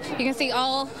hands up. You can see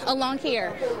all along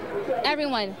here,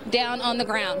 everyone down on the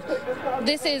ground.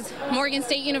 This is Morgan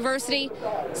State University,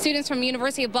 students from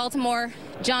University of Baltimore,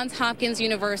 Johns Hopkins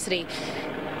University.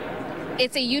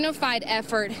 It's a unified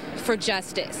effort for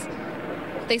justice.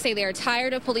 They say they are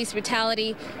tired of police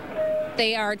brutality.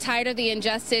 They are tired of the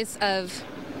injustice of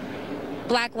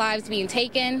Black lives being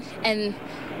taken, and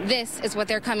this is what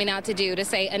they're coming out to do, to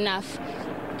say enough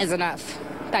is enough.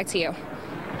 Back to you.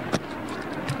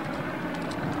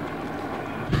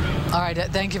 All right,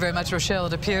 thank you very much, Rochelle.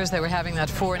 It appears they were having that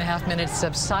 4.5 minutes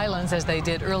of silence, as they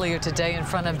did earlier today in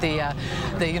front of the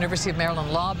University of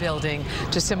Maryland Law Building,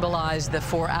 to symbolize the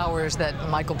 4 hours that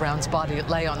Michael Brown's body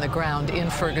lay on the ground in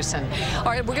Ferguson. All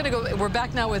right, we're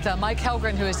back now with Mike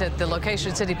Helgren, who is at the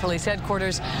location City Police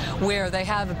Headquarters, where they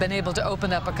have been able to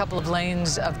open up a couple of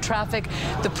lanes of traffic.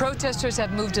 The protesters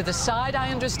have moved to the side, I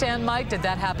understand, Mike. Did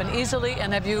that happen easily?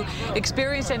 And have you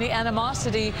experienced any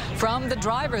animosity from the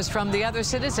drivers, from the other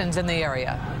citizens in the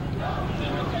area?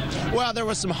 Well, there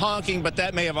was some honking, but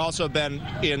that may have also been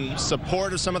in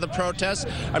support of some of the protests.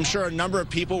 I'm sure a number of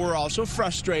people were also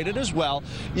frustrated as well.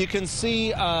 You can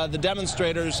see the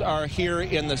demonstrators are here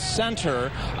in the center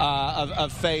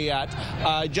of Fayette.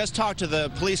 I just talked to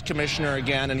the police commissioner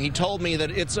again, and he told me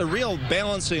that it's a real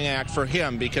balancing act for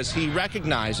him, because he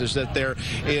recognizes that there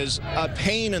is a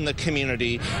pain in the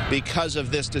community because of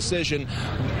this decision,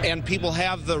 and people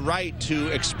have the right to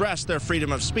express their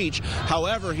freedom of speech.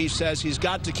 However, he says he's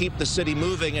got to keep keep the city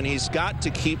moving, and he's got to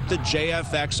keep the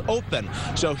JFX open.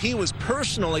 So he was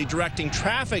personally directing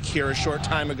traffic here a short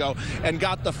time ago and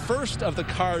got the first of the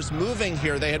cars moving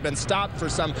here. They had been stopped for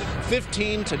some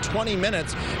 15 to 20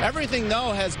 minutes. Everything,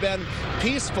 though, has been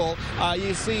peaceful.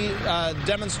 You see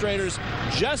demonstrators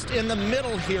just in the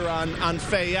middle here on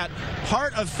Fayette.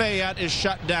 Part of Fayette is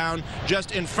shut down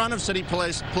just in front of City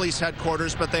Police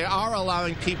Headquarters, but they are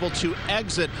allowing people to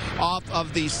exit off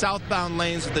of the southbound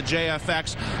lanes of the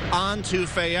JFX onto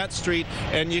Fayette Street,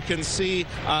 and you can see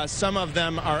some of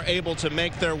them are able to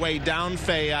make their way down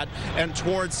Fayette and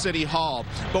towards City Hall.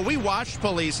 But we watched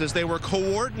police as they were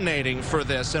coordinating for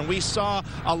this, and we saw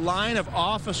a line of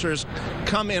officers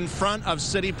come in front of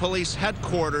City Police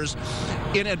Headquarters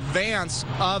in advance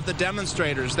of the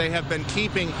demonstrators. They have been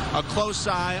keeping a close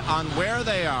eye on where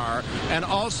they are, and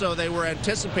also they were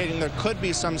anticipating there could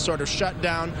be some sort of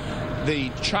shutdown.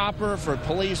 The chopper for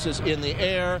police is in the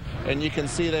air, and you can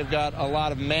see they've got a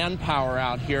lot of manpower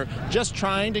out here just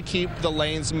trying to keep the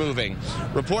lanes moving.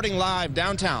 Reporting live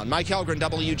downtown, Mike Helgren,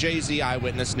 WJZ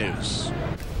Eyewitness News.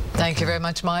 Thank you very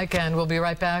much, Mike, and we'll be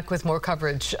right back with more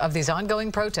coverage of these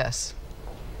ongoing protests.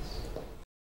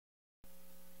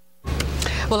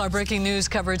 Well, our breaking news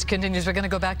coverage continues. We're going to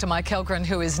go back to Mike Helgren,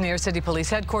 who is near City Police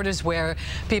Headquarters, where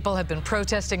people have been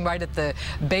protesting right at the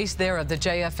base there of the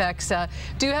JFX.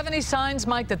 Do you have any signs,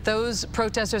 Mike, that those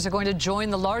protesters are going to join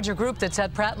the larger group that's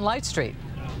at Pratt and Light Street?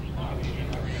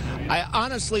 I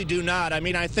honestly do not. I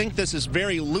mean, I think this is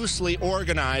very loosely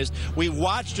organized. We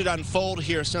watched it unfold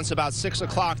here since about 6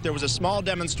 o'clock. There was a small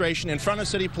demonstration in front of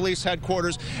City Police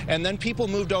Headquarters, and then people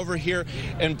moved over here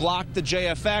and blocked the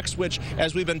JFX, which,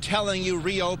 as we've been telling you,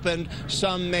 reopened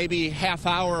some maybe half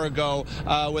hour ago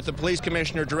with the police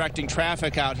commissioner directing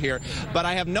traffic out here. But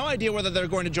I have no idea whether they're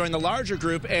going to join the larger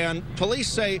group, and police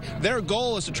say their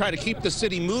goal is to try to keep the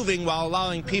city moving while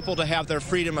allowing people to have their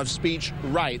freedom of speech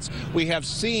rights. We have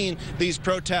seen these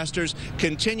protesters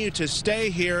continue to stay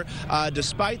here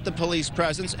despite the police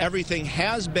presence. Everything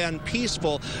has been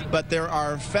peaceful, but there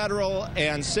are federal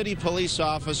and city police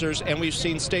officers, and we've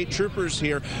seen state troopers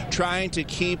here trying to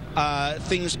keep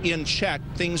things in check,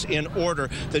 things in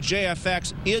order. The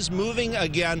JFX is moving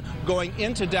again, going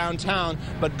into downtown,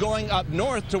 but going up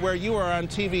north to where you are on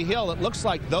TV Hill, it looks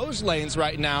like those lanes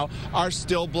right now are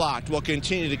still blocked. We'll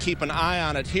continue to keep an eye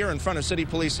on it here in front of City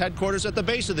Police Headquarters at the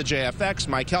base of the JFX.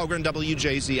 Mike Helgren,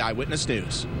 WJZ Eyewitness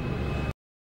News.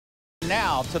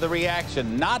 Now to the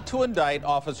reaction not to indict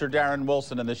Officer Darren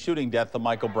Wilson in the shooting death of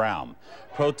Michael Brown.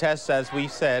 Protests, as we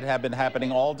said, have been happening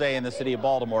all day in the city of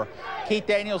Baltimore. Keith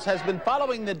Daniels has been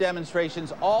following the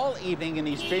demonstrations all evening, and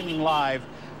he's streaming live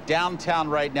downtown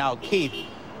right now. Keith,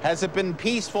 has it been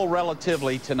peaceful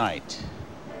relatively tonight?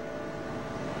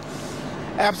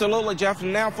 Absolutely, Jeff.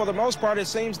 Now, for the most part, it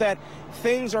seems that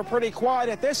things are pretty quiet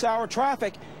at this hour.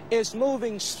 Traffic is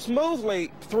moving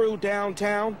smoothly through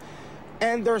downtown,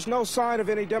 and there's no sign of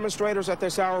any demonstrators at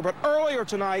this hour. But earlier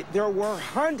tonight, there were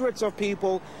hundreds of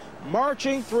people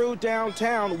marching through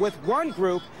downtown, with one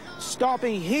group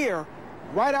stopping here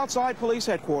right outside police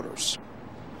headquarters.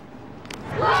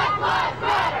 Black lives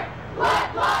matter!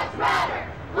 Black lives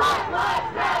matter! Black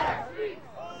lives matter!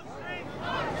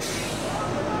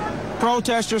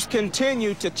 Protesters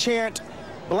continue to chant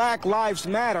Black Lives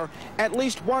Matter. At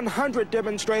least 100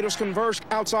 demonstrators converged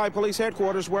outside police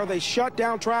headquarters, where they shut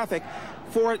down traffic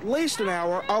for at least an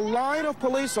hour. A line of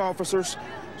police officers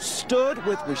stood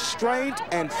with restraint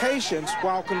and patience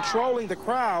while controlling the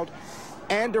crowd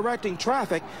and directing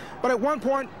traffic. But at one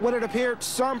point, when it appeared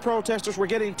some protesters were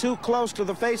getting too close to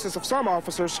the faces of some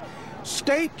officers,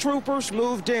 state troopers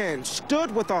moved in,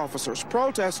 stood with officers.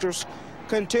 Protesters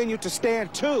continued to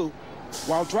stand too,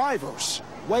 while drivers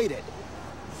waited.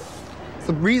 It's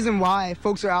the reason why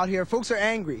folks are out here. Folks are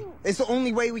angry. It's the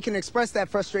only way we can express that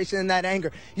frustration and that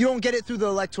anger. You don't get it through the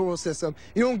electoral system.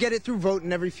 You don't get it through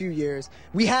voting every few years.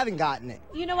 We haven't gotten it.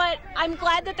 You know what? I'm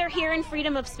glad that they're here in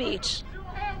freedom of speech.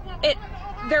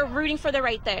 They're rooting for the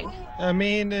right thing. I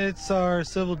mean, it's our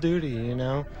civil duty, you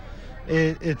know.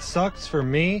 It sucks for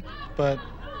me, but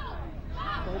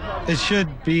it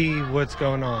should be what's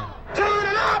going on. Turn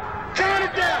it up! Turn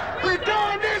it down! We're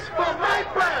doing this for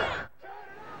Mike Brown!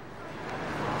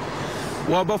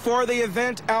 Well, before the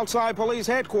event outside police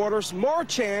headquarters, more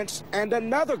chants and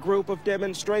another group of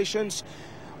demonstrators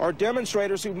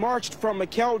who marched from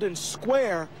McKeldin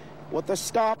Square with a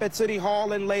stop at City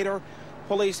Hall and later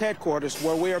police headquarters,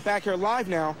 where we are back here live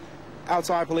now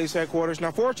outside police headquarters.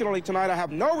 Now, fortunately, tonight I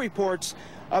have no reports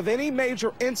of any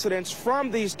major incidents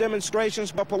from these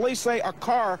demonstrations, but police say a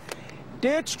car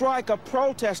did strike a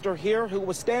protester here who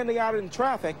was standing out in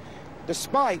traffic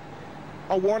despite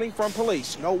a warning from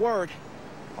police. No word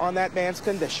on that man's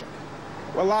condition.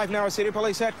 We're live now at City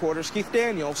Police Headquarters. Keith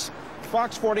Daniels,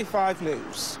 Fox 45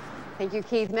 News. Thank you,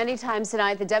 Keith. Many times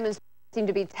tonight, the demonstrators seem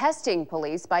to be testing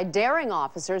police by daring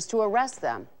officers to arrest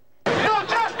them. No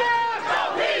justice,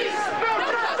 no peace! No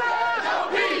justice, no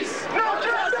peace! No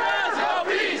justice, no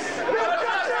peace! No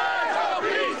justice, no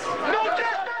peace! No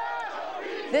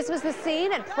justice! This was the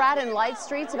scene at Pratt and Light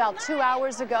Streets about 2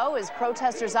 hours ago as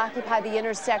protesters occupied the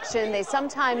intersection. They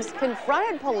sometimes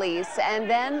confronted police and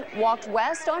then walked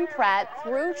west on Pratt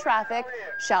through traffic,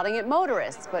 shouting at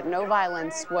motorists, but no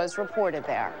violence was reported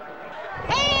there.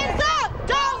 Hands up!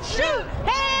 Don't shoot!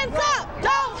 Hands up!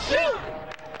 Don't shoot!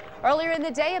 Earlier in the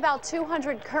day, about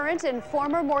 200 current and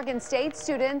former Morgan State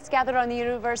students gathered on the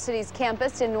university's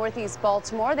campus in northeast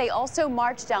Baltimore. They also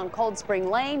marched down Cold Spring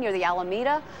Lane near the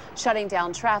Alameda, shutting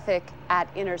down traffic at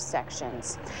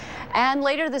intersections. And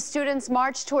later, the students'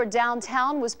 march toward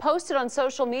downtown was posted on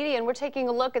social media, and we're taking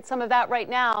a look at some of that right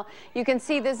now. You can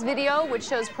see this video, which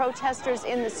shows protesters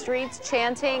in the streets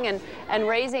chanting and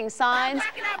raising signs.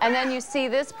 And then you see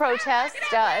this protest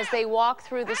as they walk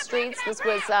through the streets. This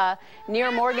was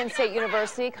near Morgan State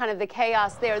University, kind of the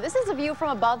chaos there. This is a view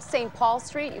from above St. Paul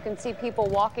Street. You can see people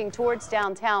walking towards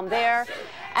downtown there.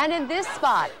 And in this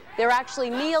spot, they're actually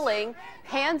kneeling,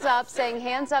 hands up, saying,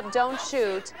 hands up, don't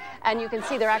shoot. And you can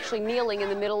see they're actually kneeling in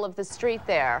the middle of the street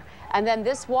there. And then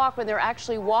this walk, when they're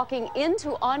actually walking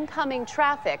into oncoming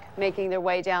traffic, making their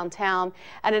way downtown.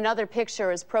 And another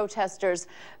picture as protesters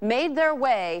made their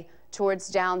way towards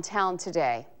downtown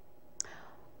today.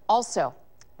 Also,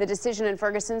 the decision in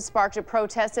Ferguson sparked a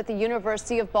protest at the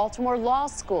University of Baltimore Law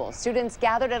School. Students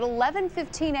gathered at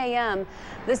 11:15 a.m.,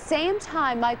 the same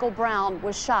time Michael Brown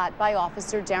was shot by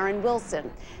Officer Darren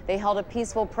Wilson. They held a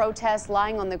peaceful protest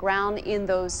lying on the ground in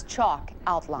those chalk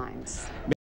outlines.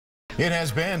 It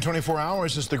has been 24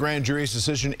 hours since the grand jury's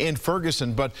decision in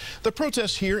Ferguson, but the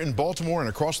protests here in Baltimore and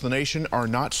across the nation are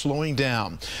not slowing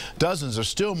down. Dozens are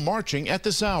still marching at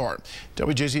this hour.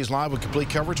 WJZ is live with complete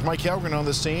coverage. Mike Helgren on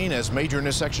the scene as major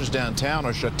intersections downtown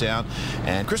are shut down,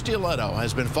 and Christy Aletto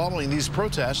has been following these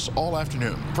protests all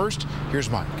afternoon. First, here's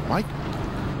Mike. Mike?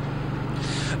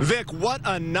 Vic, what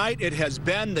a night it has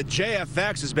been. The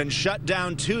JFX has been shut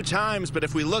down 2 times, but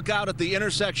if we look out at the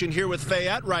intersection here with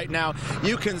Fayette right now,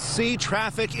 you can see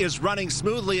traffic is running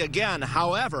smoothly again.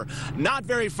 However, not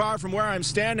very far from where I'm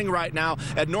standing right now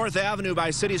at North Avenue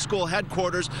by City School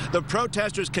headquarters, the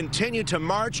protesters continue to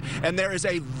march, and there is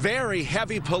a very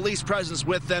heavy police presence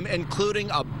with them, including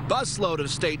a busload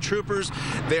of state troopers.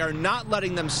 They are not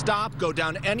letting them stop, go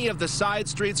down any of the side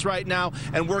streets right now,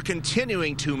 and we're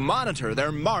continuing to monitor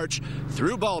their march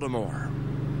through Baltimore.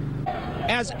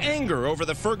 As anger over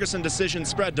the Ferguson decision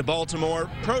spread to Baltimore,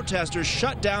 protesters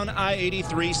shut down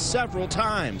I-83 several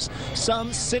times,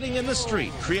 some sitting in the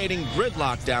street, creating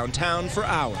gridlock downtown for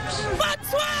hours.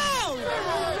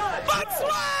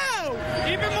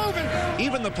 Keep it moving!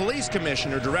 Even the police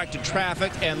commissioner directed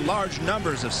traffic, and large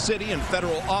numbers of city and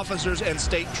federal officers and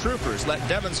state troopers let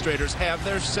demonstrators have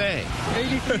their say.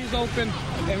 83 is open,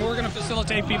 and we're going to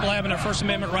facilitate people having their First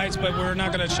Amendment rights, but we're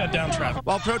not going to shut down traffic.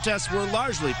 While protests were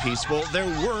largely peaceful, there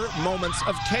were moments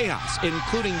of chaos,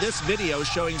 including this video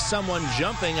showing someone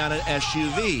jumping on an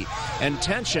SUV, and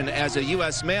tension as a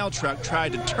U.S. mail truck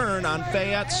tried to turn on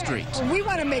Fayette Street. We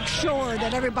want to make sure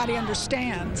that everybody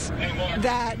understands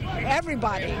that everybody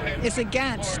is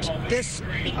against this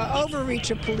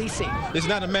overreach of policing. It's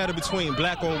not a matter between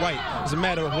black or white. It's a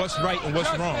matter of what's right and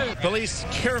what's wrong. Police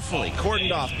carefully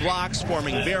cordoned off blocks,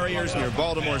 forming barriers near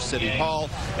Baltimore City Hall,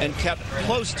 and kept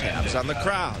close tabs on the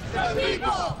crowd,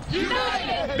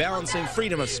 balancing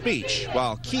freedom of speech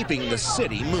while keeping the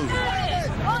city moving.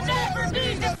 We'll never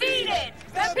be defeated!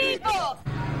 The people!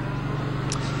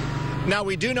 Now,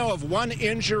 we do know of one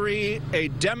injury, a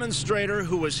demonstrator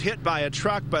who was hit by a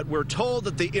truck, but we're told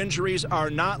that the injuries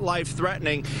are not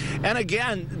life-threatening. And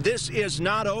again, this is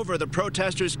not over. The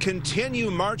protesters continue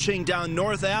marching down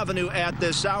North Avenue at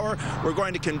this hour. We're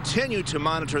going to continue to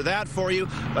monitor that for you,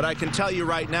 but I can tell you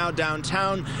right now,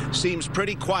 downtown seems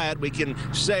pretty quiet. We can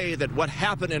say that what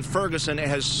happened in Ferguson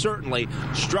has certainly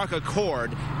struck a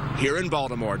chord here in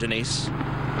Baltimore. Denise?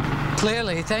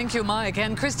 Clearly. Thank you, Mike.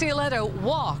 And Christy Aletto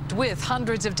walked with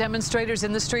hundreds of demonstrators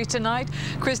in the street tonight.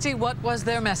 Christy, what was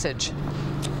their message?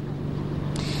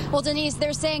 Well, Denise,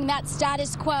 they're saying that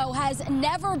status quo has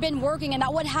never been working and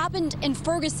that what happened in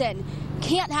Ferguson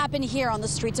can't happen here on the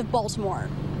streets of Baltimore.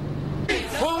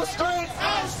 It's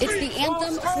the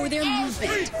anthem for their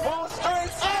movement.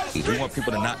 rallies. We want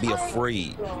people to not be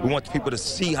afraid. We want people to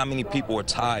see how many people are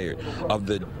tired of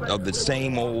the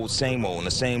same old, and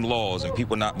the same laws and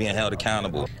people not being held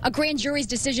accountable. A grand jury's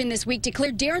decision this week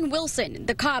declared Darren Wilson,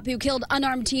 the cop who killed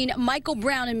unarmed teen Michael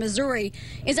Brown in Missouri,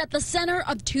 is at the center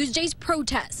of Tuesday's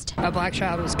protest. A black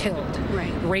child was killed.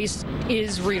 Right. Race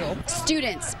is real.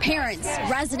 Students, parents,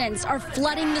 residents are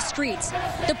flooding the streets.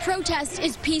 The protest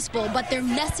is peaceful, but their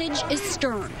message is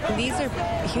stern. These are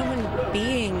human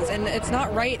beings, and it's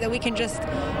not right that we can just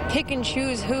pick and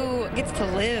choose who gets to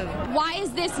live. Why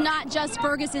is this not just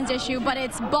Ferguson's issue, but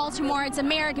it's Baltimore, it's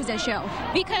America's issue?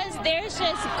 Because there's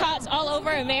just cops all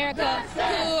over America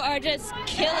who are just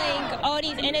killing all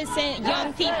these innocent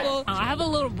young people. I have a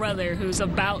little brother who's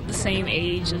about the same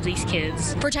age as these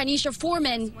kids. For Tanisha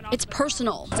Foreman, it's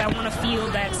personal. I want to feel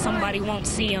that somebody won't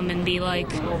see him and be like,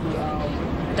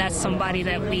 that's somebody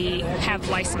that we have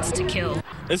license to kill.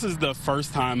 This is the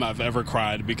first time I've ever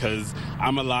cried because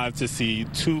I'm alive to see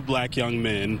 2 black young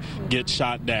men get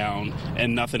shot down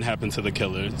and nothing happened to the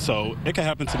killer. So it could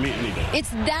happen to me any day.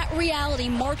 It's that reality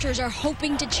marchers are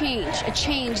hoping to change. A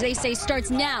change they say starts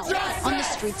now on the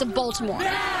streets of Baltimore.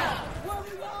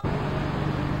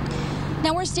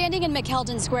 Now we're standing in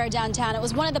McKeldin Square downtown. It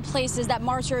was one of the places that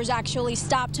marchers actually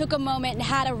stopped, took a moment and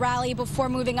had a rally before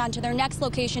moving on to their next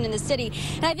location in the city.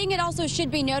 And I think it also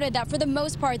should be noted that for the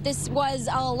most part, this was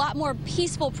a lot more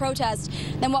peaceful protest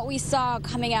than what we saw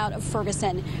coming out of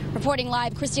Ferguson. Reporting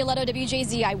live, Christy Aletto,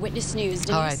 WJZ Eyewitness News.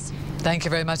 Denise. All right. Thank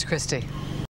you very much, Christy.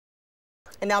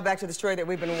 And now back to the story that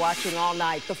we've been watching all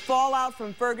night. The fallout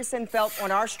from Ferguson felt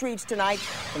on our streets tonight,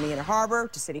 from the Inner Harbor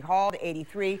to City Hall to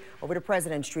 83 over to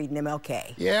President Street and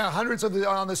MLK. Yeah, hundreds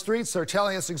on the streets are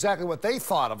telling us exactly what they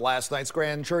thought of last night's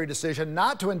grand jury decision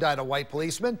not to indict a white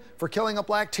policeman for killing a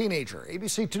black teenager.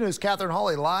 ABC 2 News' Catherine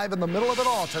Hawley live in the middle of it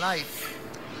all tonight.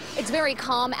 It's very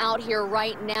calm out here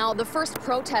right now. The first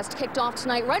protest kicked off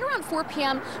tonight right around 4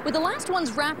 p.m. with the last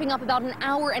ones wrapping up about an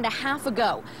hour and a half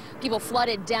ago. People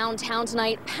flooded downtown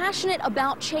tonight, passionate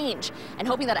about change and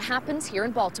hoping that it happens here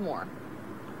in Baltimore.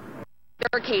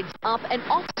 Barricades up and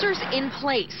officers in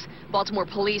place. Baltimore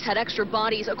police had extra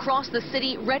bodies across the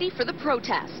city ready for the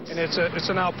protest. And it's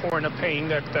an outpouring of pain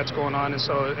that's going on, and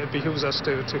so it behooves us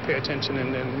to pay attention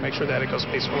and make sure that it goes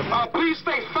peacefully. Please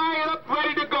stay fired up,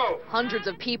 ready to go. Hundreds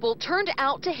of people turned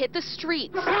out to hit the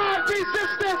streets.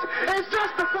 Resistance is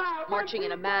justified. Marching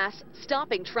in a mass,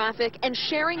 stopping traffic, and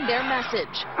sharing their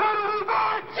message. How do we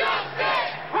want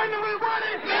justice? When do we want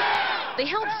it now? They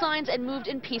held signs and moved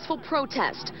in peaceful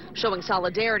protest, showing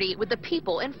solidarity with the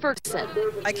people in Ferguson.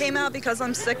 I came out because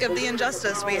I'm sick of the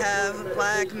injustice. We have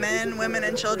black men, women,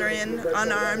 and children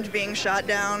unarmed being shot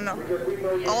down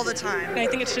all the time. And I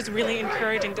think it's just really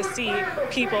encouraging to see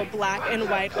people, black and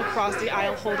white, across the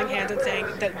aisle holding hands and saying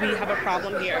that we have a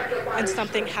problem here and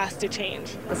something has to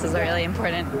change. This is a really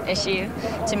important issue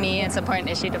to me. It's an important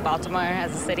issue to Baltimore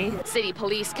as a city. City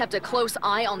police kept a close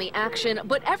eye on the action,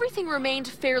 but everything remained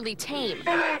fairly tame.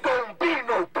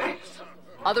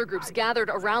 Other groups gathered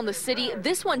around the city,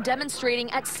 this one demonstrating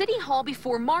at City Hall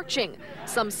before marching,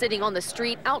 some sitting on the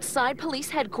street outside police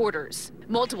headquarters.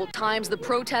 Multiple times the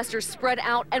protesters spread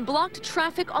out and blocked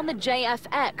traffic on the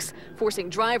JFX, forcing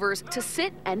drivers to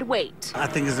sit and wait. I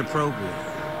think it's appropriate.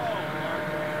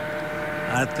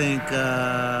 I think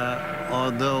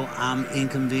although I'm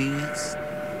inconvenienced,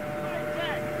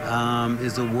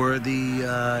 it's a worthy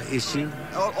issue.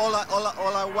 All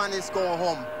I want is go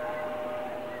home.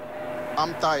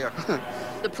 I'm tired.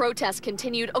 The protest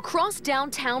continued across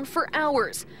downtown for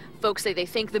hours. Folks say they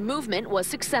think the movement was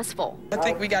successful. I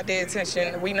think we got their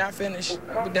attention. We not finished.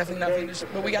 We're definitely not finished,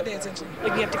 but we got their attention.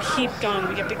 Like, we have to keep going.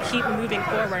 We have to keep moving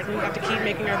forward. We have to keep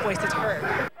making our voices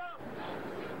heard.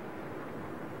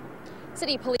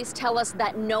 City police tell us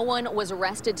that no one was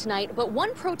arrested tonight, but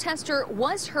one protester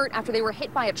was hurt after they were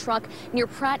hit by a truck near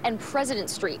Pratt and President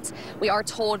Streets. We are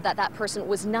told that that person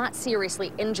was not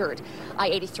seriously injured.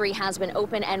 I-83 has been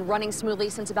open and running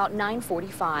smoothly since about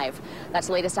 9:45. That's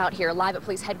the latest out here. Live at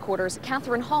police headquarters,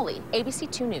 Catherine Hawley, ABC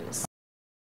 2 News.